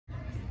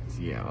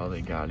yeah, all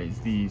they got is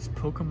these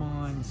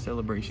Pokemon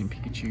Celebration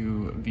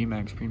Pikachu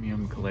VMAX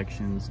Premium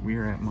Collections. We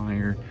are at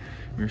Meijer.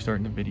 We were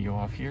starting the video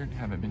off here.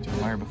 Haven't been to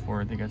Meijer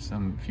before. They got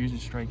some Fusion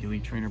Strike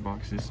Elite Trainer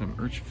boxes, some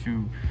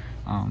Urshifu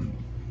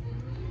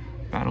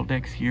battle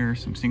decks here,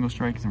 some Single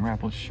Strikes and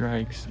Rapid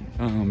Strikes,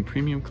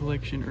 Premium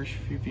Collection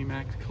Urshifu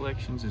VMAX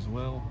collections as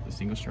well, the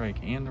Single Strike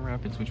and the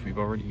Rapids, which we've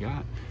already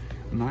got.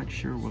 I'm not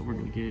sure what we're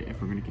going to get,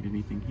 if we're going to get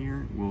anything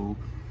here. We'll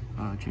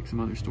check some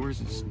other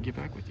stores and get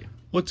back with you.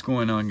 What's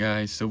going on,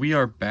 guys? So we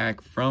are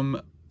back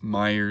from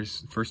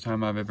Meijer's. First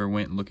time I've ever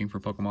went looking for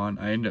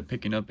Pokemon. I ended up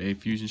picking up a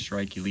Fusion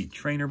Strike Elite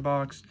Trainer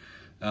box,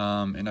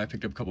 and I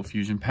picked up a couple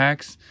Fusion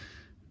packs.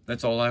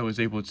 That's all I was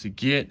able to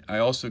get. I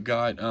also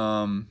got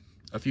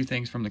a few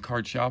things from the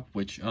card shop,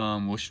 which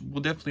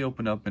we'll definitely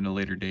open up in a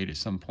later date at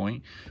some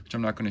point, which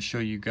I'm not going to show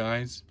you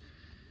guys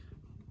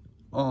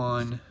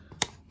on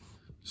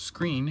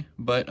screen,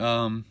 but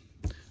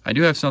I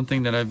do have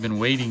something that I've been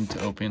waiting to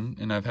open,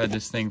 and I've had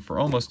this thing for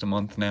almost a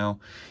month now,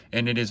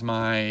 and it is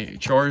my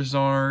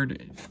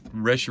Charizard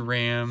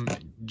Reshiram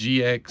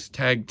GX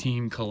Tag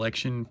Team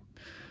Collection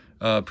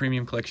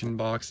Premium Collection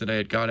box that I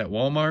had got at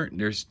Walmart.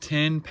 There's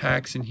 10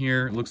 packs in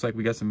here. It looks like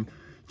we got some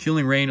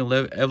Chilling Reign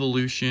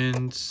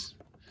Evolutions,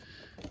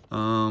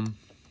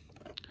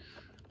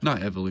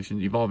 not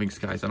Evolutions, Evolving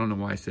Skies. I don't know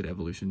why I said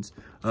Evolutions.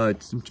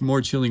 Some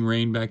more Chilling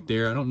Reign back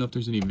there. I don't know if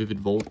there's any Vivid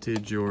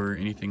Voltage or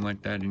anything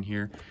like that in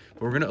here.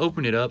 But we're going to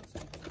open it up.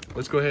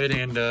 Let's go ahead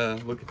and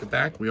look at the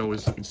back. We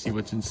always can see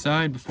what's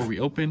inside before we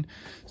open.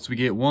 So we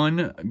get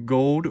one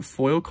gold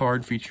foil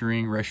card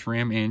featuring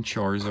Reshiram and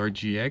Charizard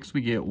GX. We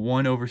get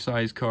one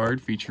oversized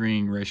card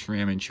featuring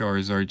Reshiram and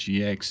Charizard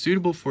GX,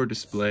 suitable for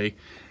display.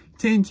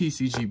 10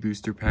 TCG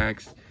booster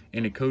packs,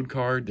 and a code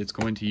card that's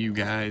going to you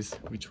guys,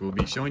 which we'll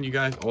be showing you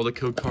guys all the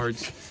code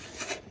cards.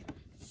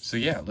 So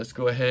yeah, let's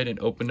go ahead and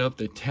open up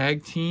the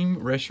Tag Team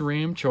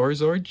Reshiram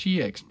Charizard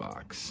GX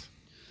box.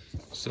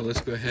 So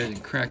let's go ahead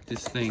and crack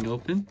this thing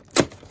open.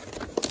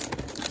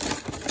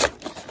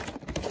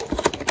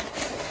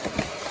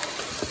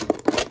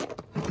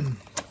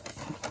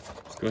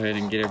 Let's go ahead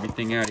and get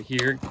everything out of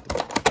here.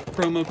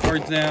 Promo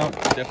cards out.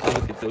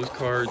 Definitely look at those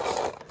cards.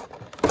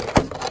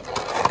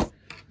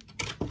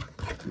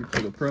 Let me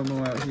pull the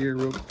promo out here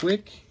real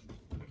quick.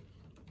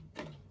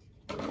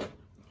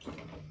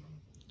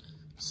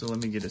 So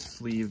let me get a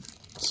sleeve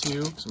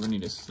too. So we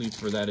need a sleeve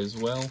for that as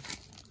well.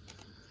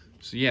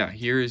 So yeah,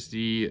 here is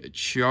the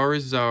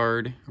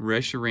Charizard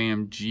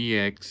Reshiram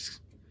GX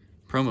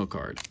promo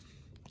card.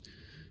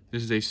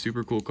 This is a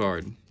super cool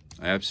card.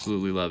 I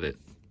absolutely love it.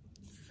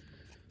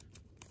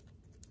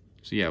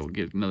 So yeah, we'll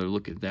get another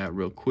look at that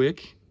real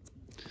quick.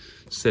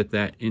 Set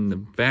that in the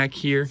back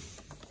here.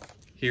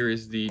 Here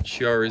is the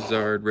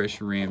Charizard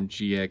Reshiram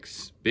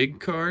GX big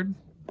card.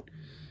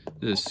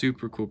 This is a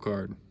super cool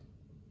card.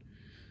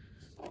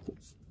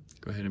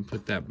 Go ahead and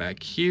put that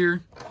back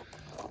here.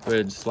 Go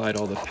ahead and slide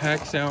all the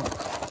packs out.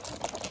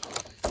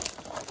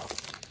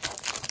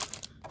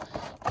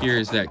 Here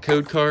is that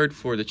code card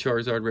for the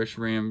Charizard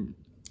Reshiram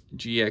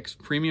GX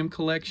Premium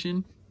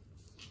Collection.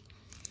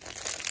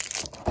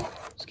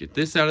 Let's get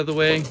this out of the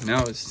way.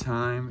 Now it's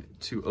time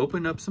to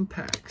open up some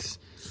packs.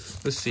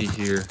 Let's see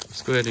here.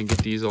 Let's go ahead and get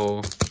these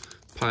all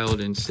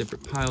piled in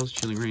separate piles.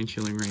 Chilling Reign,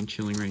 Chilling Reign,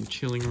 Chilling Reign,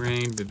 Chilling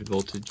Reign, Vivid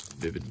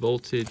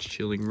Voltage,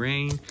 Chilling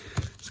Reign.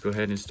 Let's go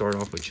ahead and start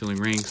off with Chilling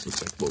Reign, because it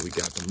looks like what we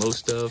got the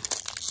most of.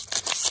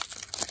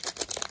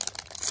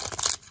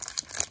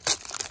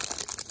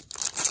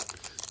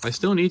 I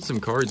still need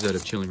some cards out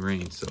of Chilling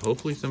Reign, so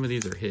hopefully some of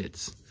these are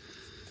hits.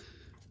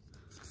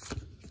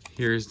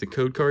 Here's the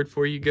code card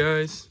for you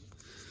guys.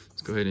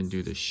 Let's go ahead and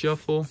do the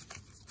shuffle.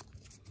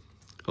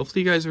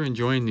 Hopefully you guys are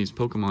enjoying these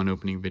Pokemon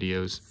opening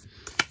videos.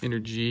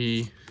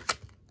 Energy.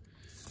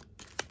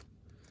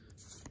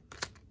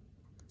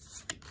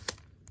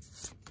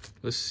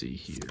 Let's see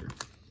here.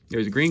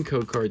 There's a green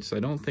code card, so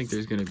I don't think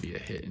there's going to be a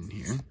hit in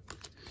here.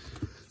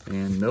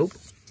 And nope.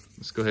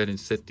 Let's go ahead and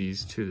set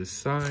these to the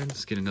side.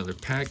 Let's get another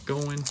pack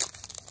going.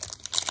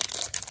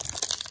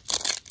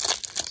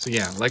 So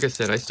yeah, like I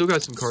said, I still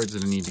got some cards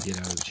that I need to get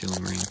out of the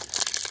Chilling Reign.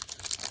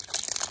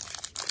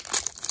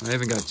 I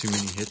haven't got too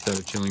many hits out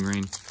of Chilling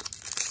Reign.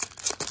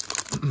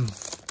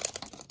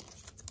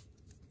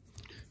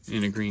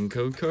 And a green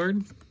code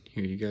card.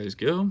 Here you guys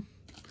go.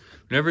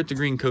 Whenever it's a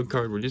green code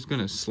card, we're just going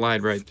to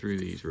slide right through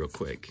these real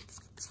quick.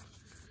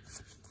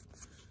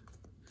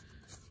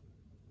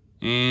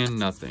 And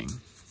nothing.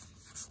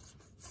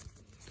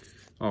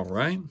 All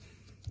right.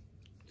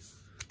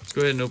 Let's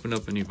go ahead and open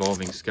up an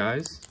Evolving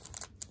Skies.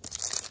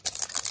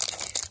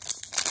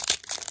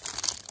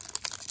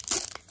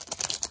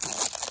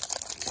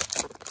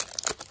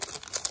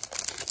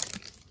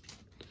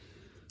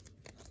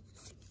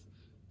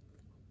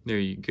 There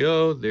you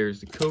go. There's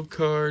the code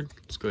card.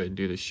 Let's go ahead and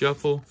do the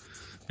shuffle.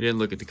 We didn't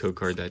look at the code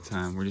card that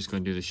time. We're just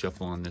going to do the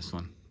shuffle on this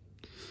one.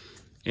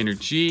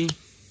 Energy,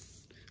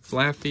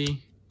 Flaffy,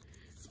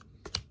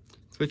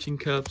 Twitching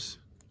Cups,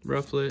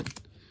 Rufflet.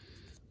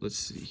 Let's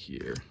see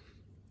here.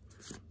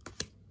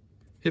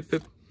 Hip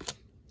Hip.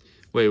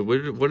 Wait,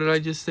 what did I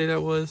just say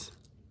that was?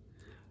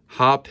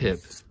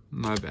 Hoppip,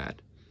 my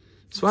bad.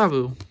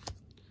 Swablu.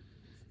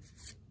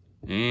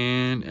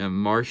 And a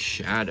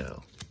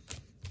Marshadow.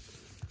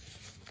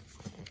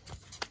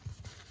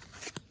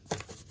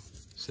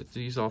 Set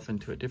these off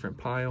into a different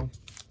pile.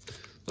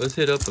 Let's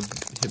hit up a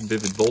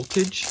Vivid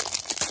Voltage.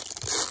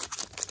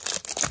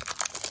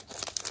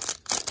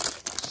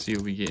 See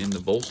what we get in the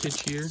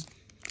Voltage here.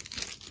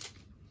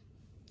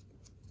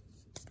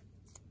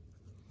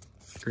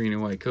 Green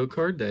and white code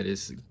card. That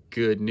is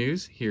good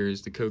news. Here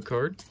is the code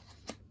card.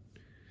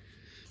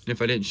 And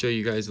if I didn't show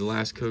you guys the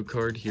last code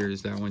card, here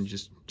is that one.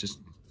 Just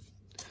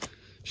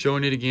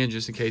showing it again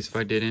just in case if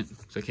I didn't.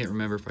 So I can't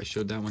remember if I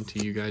showed that one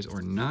to you guys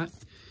or not.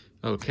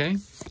 Okay.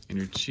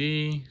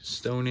 Energy,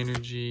 Stone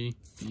Energy,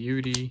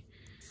 Beauty,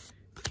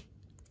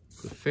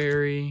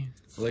 Clefairy,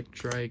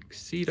 Electrike,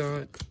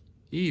 Seedot,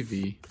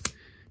 Eevee,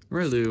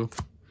 Relu,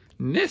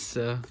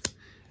 Nissa,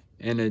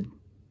 and a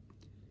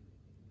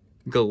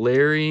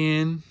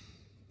Galarian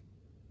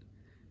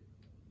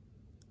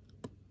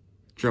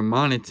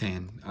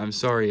Dramonitan. I'm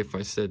sorry if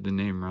I said the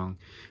name wrong.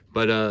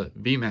 But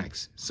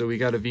VMAX. So we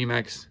got a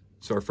VMAX.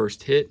 It's our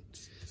first hit.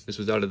 This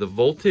was out of the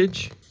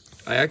Voltage.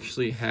 I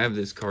actually have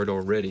this card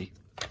already.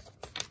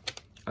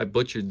 I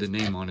butchered the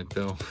name on it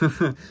though.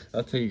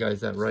 I'll tell you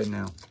guys that right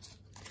now.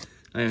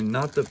 I am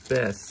not the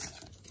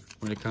best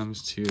when it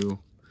comes to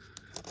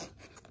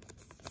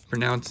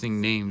pronouncing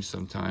names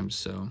sometimes,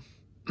 so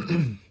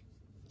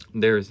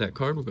there's that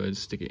card. We'll go ahead and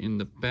stick it in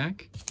the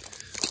back.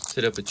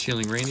 Set up a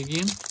Chilling Reign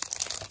again.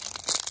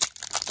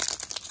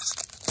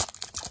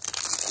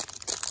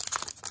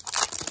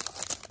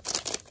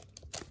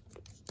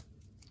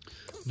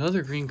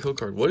 Another green code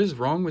card. What is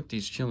wrong with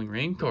these Chilling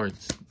Reign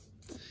cards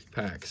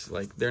packs?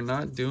 Like, they're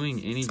not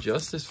doing any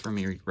justice for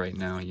me right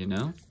now, you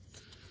know?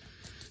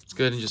 Let's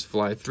go ahead and just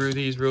fly through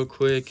these real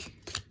quick.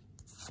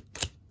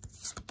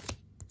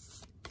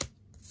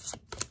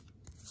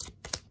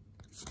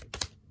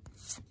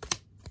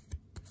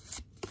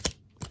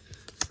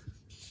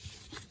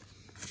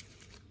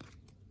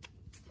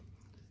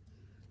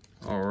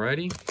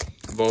 Alrighty.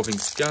 Evolving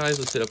Skies.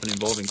 Let's hit up an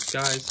Evolving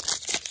Skies.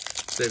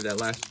 Save that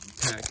last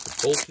pack of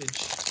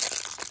Voltage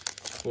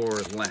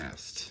for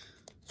last.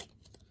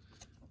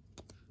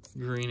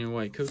 Green and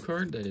white code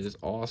card. That is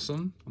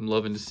awesome. I'm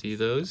loving to see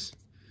those.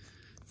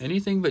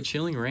 Anything but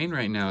Chilling Reign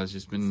right now has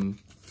just been,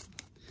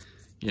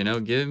 you know,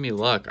 giving me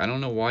luck. I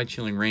don't know why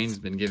Chilling Reign's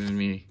been giving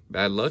me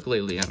bad luck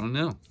lately. I don't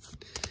know.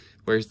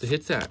 Where's the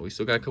hits at? We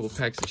still got a couple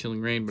packs of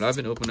Chilling Reign, but I've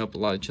been opening up a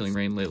lot of Chilling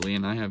Reign lately,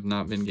 and I have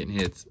not been getting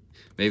hits.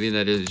 Maybe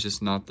that is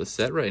just not the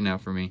set right now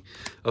for me.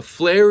 A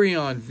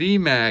Flareon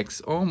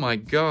VMAX. Oh my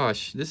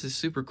gosh. This is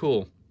super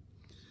cool.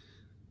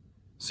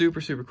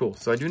 Super, super cool.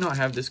 So I do not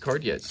have this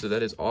card yet, so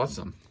that is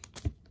awesome.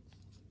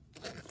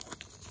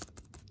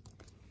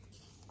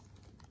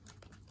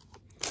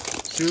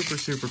 Super,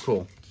 super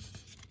cool.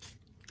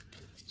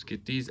 Let's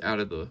get these out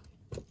of the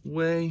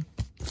way.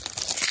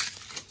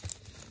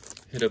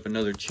 Hit up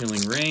another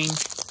Chilling Reign.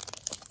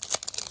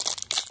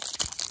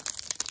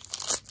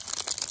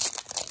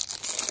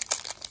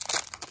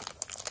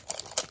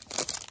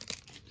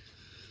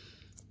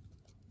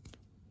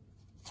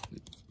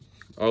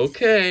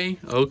 Okay,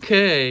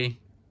 okay.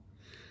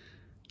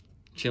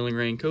 Chilling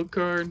Reign code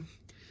card.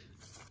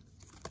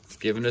 It's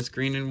giving us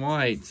green and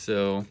white,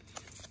 so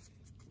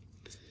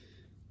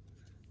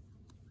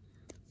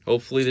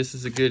hopefully this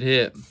is a good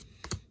hit.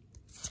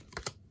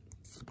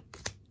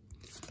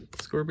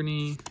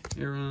 Scorbunny,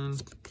 Aron,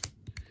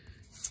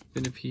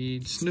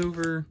 Venipede,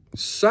 Snoover,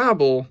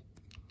 Sobble.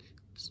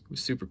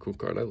 Super cool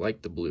card. I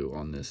like the blue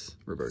on this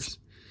reverse.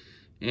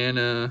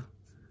 And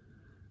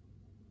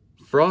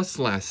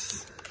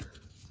Frostlass.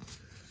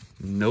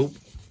 Nope.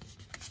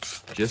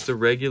 Just a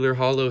regular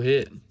holo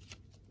hit.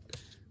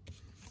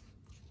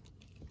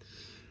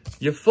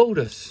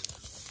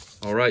 Euphotus.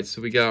 Alright,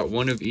 so we got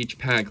one of each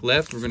pack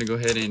left. We're going to go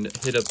ahead and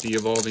hit up the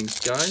Evolving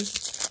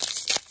Skies.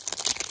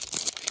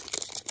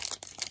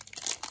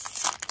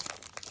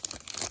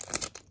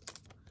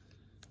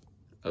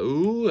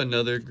 Oh,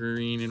 another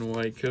green and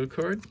white code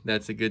card.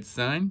 That's a good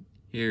sign.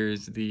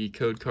 Here's the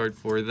code card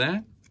for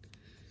that.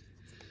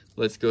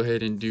 Let's go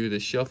ahead and do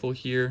the shuffle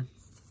here.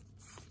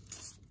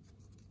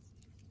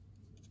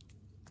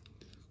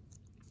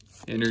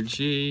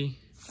 Energy,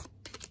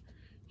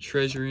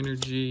 Treasure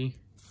Energy,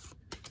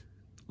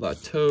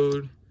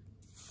 Latoad,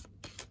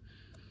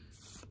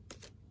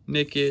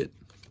 Nickit,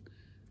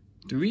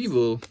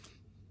 Dweeble,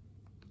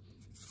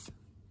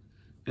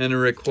 and a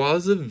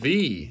Rayquaza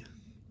V.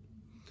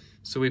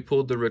 So we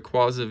pulled the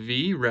Rayquaza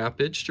V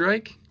Rapid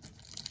Strike.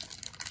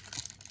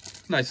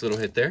 Nice little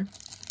hit there.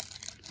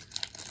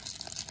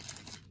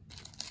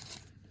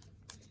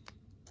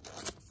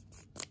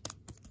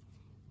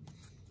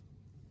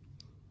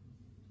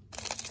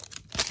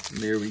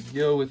 There we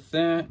go with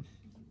that.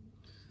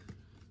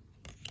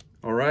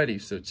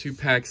 Alrighty, so 2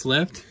 packs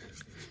left.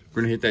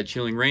 We're gonna hit that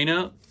Chilling Reign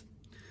up,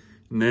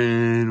 and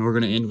then we're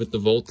gonna end with the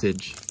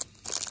Voltage.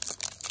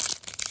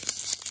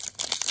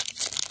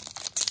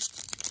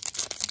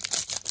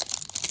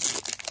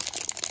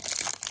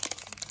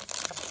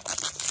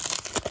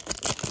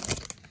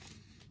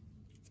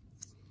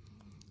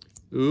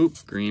 Oop,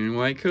 green and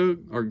white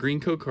code, or green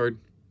code card.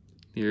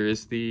 Here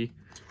is the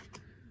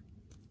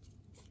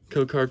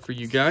code card for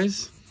you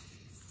guys.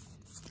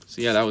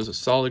 So yeah, that was a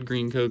solid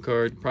green code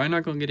card. Probably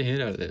not going to get a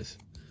hit out of this.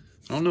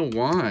 I don't know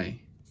why.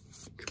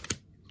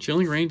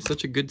 Chilling Reign's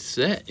such a good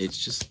set. It's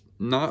just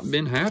not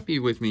been happy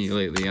with me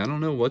lately. I don't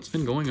know what's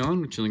been going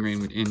on with Chilling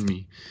Reign within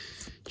me.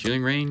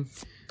 Chilling Reign,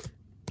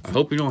 I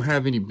hope you don't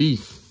have any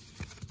beef.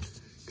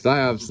 Because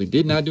I obviously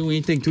did not do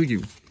anything to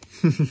you.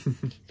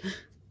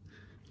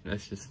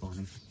 That's just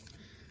funny.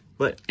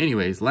 But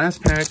anyways,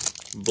 last pack,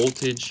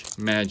 Voltage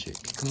Magic.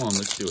 Come on,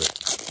 let's do it.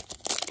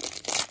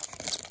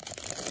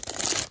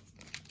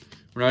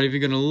 We're not even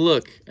going to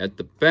look at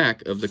the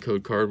back of the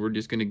code card. We're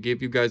just going to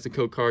give you guys the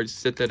code card,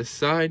 set that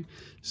aside.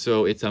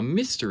 So it's a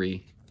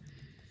mystery.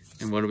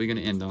 And what are we going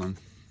to end on?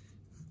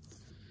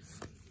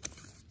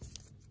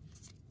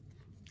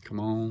 Come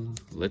on,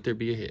 let there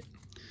be a hit.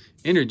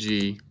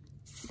 Energy.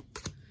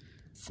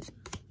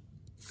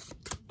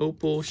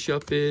 Opal,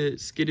 Shuppet,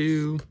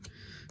 Skidoo,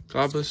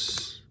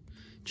 Globus,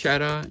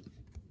 Chatot,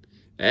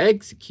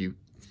 Execute,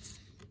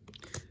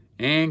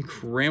 and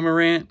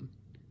Cramorant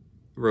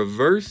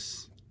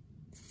Reverse,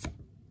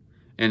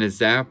 and a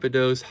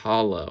Zapdos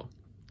Hollow.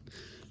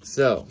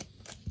 So,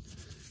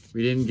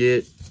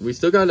 we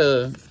still got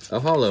a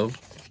Hollow,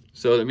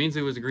 so that means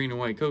it was a green and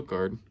white code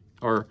card,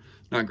 or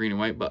not green and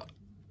white, but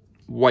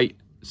white,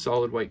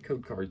 solid white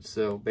code card.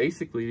 So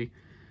basically,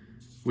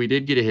 we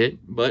did get a hit,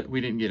 but we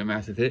didn't get a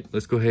massive hit.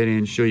 Let's go ahead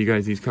and show you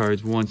guys these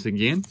cards once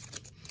again.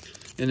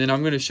 And then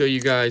I'm going to show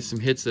you guys some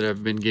hits that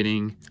I've been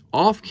getting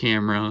off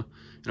camera.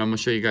 And I'm going to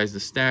show you guys the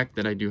stack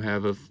that I do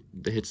have of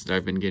the hits that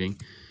I've been getting.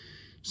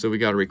 So we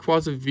got a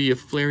Rayquaza V, a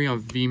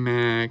Flareon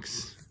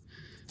VMAX,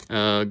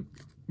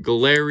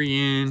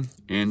 Galarian,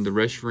 and the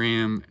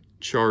Reshiram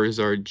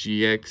Charizard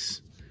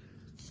GX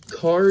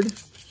card.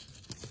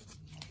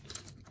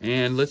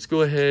 And let's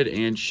go ahead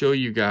and show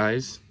you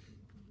guys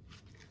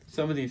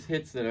some of these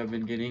hits that I've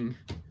been getting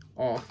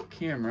off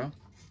camera.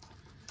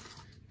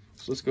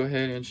 So let's go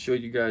ahead and show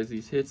you guys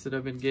these hits that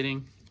I've been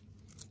getting.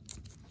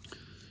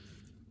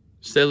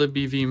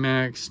 Celebi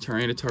VMAX,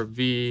 Tyranitar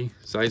V,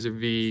 Sizer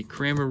V,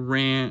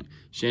 Cramorant,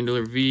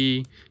 Chandelure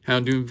V,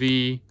 Houndoom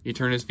V,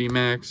 Eternus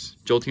VMAX,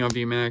 Jolteon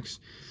VMAX,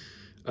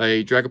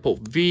 a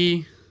Dragapult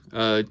V,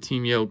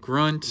 Team Yell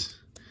Grunt,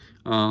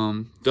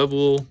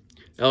 Double,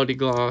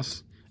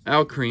 Eldegoss,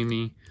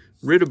 Alcremie,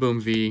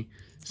 Rillaboom V,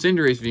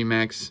 Cinderace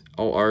VMAX,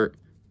 All Art,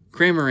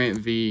 Cramorant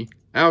V,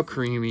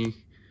 Alcremie,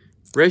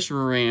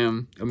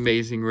 Reshiram,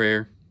 Amazing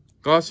Rare,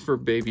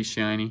 Gossifleur Baby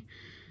Shiny,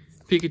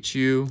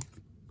 Pikachu,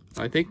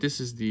 I think this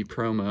is the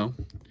promo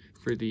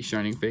for the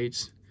Shining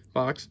Fates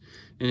box,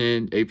 and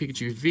then a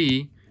Pikachu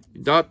V,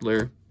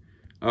 Dottler,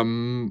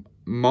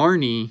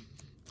 Marnie,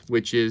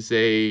 which is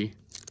a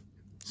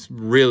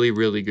really,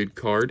 really good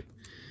card,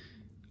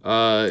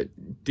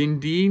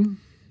 Dedenne,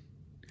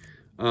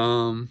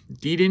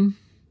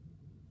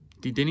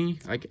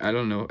 I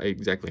don't know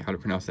exactly how to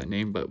pronounce that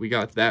name, but we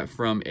got that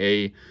from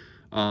a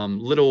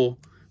little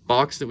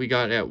box that we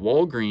got at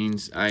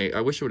Walgreens.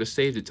 I wish I would have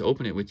saved it to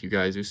open it with you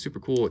guys. It was super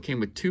cool. It came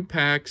with 2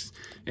 packs,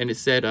 and it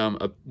said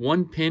a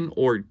 1 pin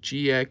or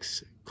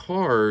GX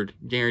card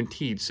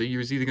guaranteed. So you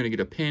was either going to get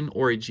a pin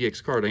or a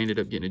GX card. I ended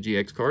up getting a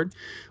GX card,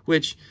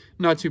 which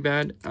not too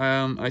bad.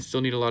 I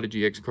still need a lot of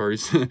GX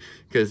cards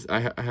because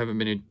I haven't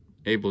been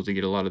able to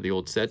get a lot of the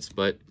old sets,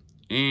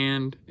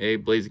 and a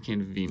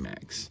Blaziken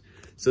VMAX.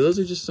 So those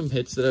are just some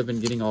hits that I've been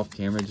getting off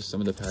camera, just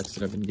some of the packs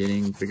that I've been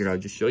getting. Figured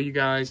I'd just show you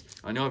guys.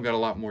 I know I've got a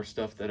lot more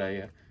stuff that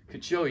I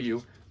could show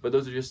you, but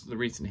those are just the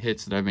recent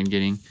hits that I've been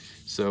getting.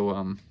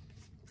 So,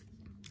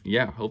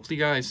 yeah, hopefully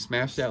you guys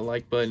smash that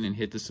like button and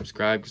hit the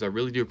subscribe, because I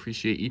really do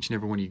appreciate each and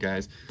every one of you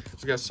guys.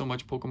 We got so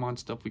much Pokemon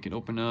stuff we can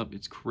open up.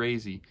 It's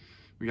crazy.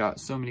 We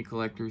got so many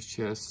collector's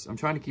chests. I'm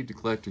trying to keep the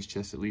collector's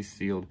chests at least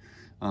sealed.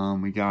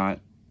 We got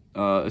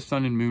a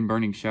Sun and Moon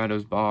Burning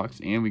Shadows box,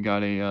 and we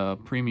got a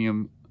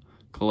premium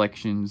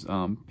collections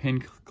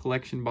pin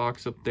collection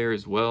box up there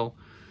as well.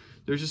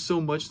 There's just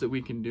so much that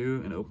we can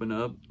do and open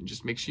up.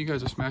 Just make sure you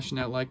guys are smashing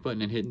that like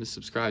button and hitting the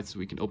subscribe so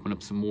we can open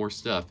up some more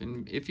stuff.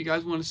 And if you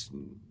guys want to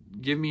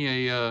give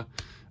me a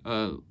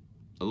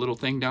little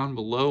thing down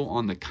below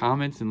on the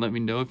comments and let me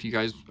know if you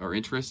guys are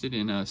interested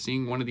in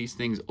seeing one of these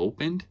things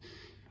opened.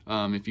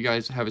 If you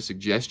guys have a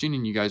suggestion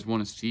and you guys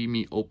want to see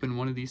me open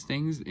one of these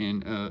things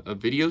in a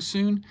video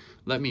soon,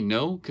 let me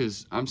know,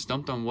 because I'm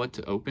stumped on what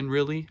to open,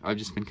 really. I've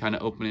just been kind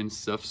of opening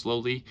stuff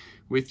slowly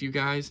with you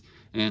guys,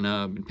 and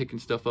been picking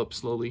stuff up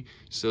slowly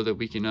so that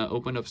we can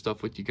open up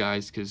stuff with you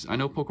guys, because I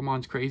know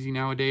Pokemon's crazy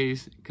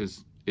nowadays,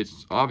 because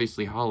it's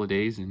obviously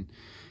holidays and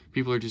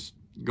people are just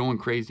going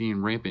crazy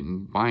and rampant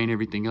and buying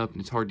everything up,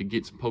 and it's hard to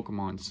get some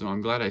Pokemon. So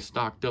I'm glad I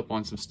stocked up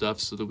on some stuff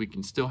so that we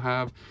can still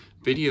have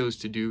videos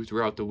to do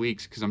throughout the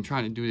weeks, because I'm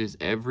trying to do this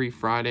every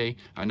Friday.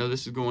 I know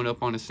this is going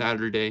up on a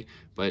Saturday,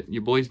 but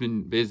your boy's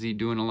been busy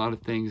doing a lot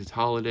of things. It's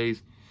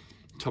holidays.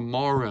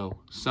 Tomorrow,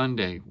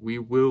 Sunday, we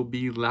will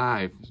be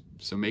live,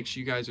 so make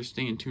sure you guys are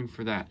staying tuned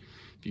for that.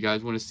 If you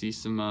guys want to see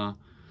some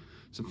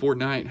some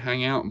Fortnite,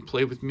 hang out and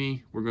play with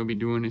me. We're going to be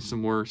doing it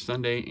some more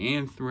Sunday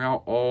and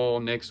throughout all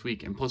next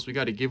week. And plus we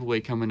got a giveaway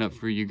coming up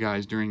for you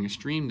guys during a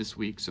stream this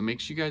week. So make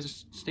sure you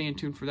guys stay in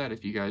tune for that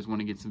if you guys want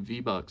to get some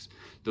V-Bucks.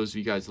 Those of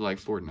you guys that like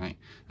Fortnite. I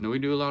know we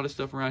do a lot of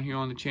stuff around here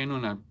on the channel,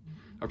 and I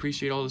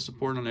appreciate all the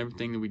support on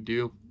everything that we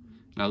do.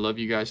 And I love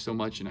you guys so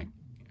much, and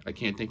I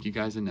can't thank you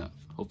guys enough.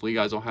 Hopefully you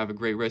guys all have a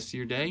great rest of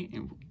your day,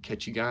 and we'll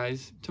catch you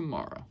guys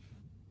tomorrow.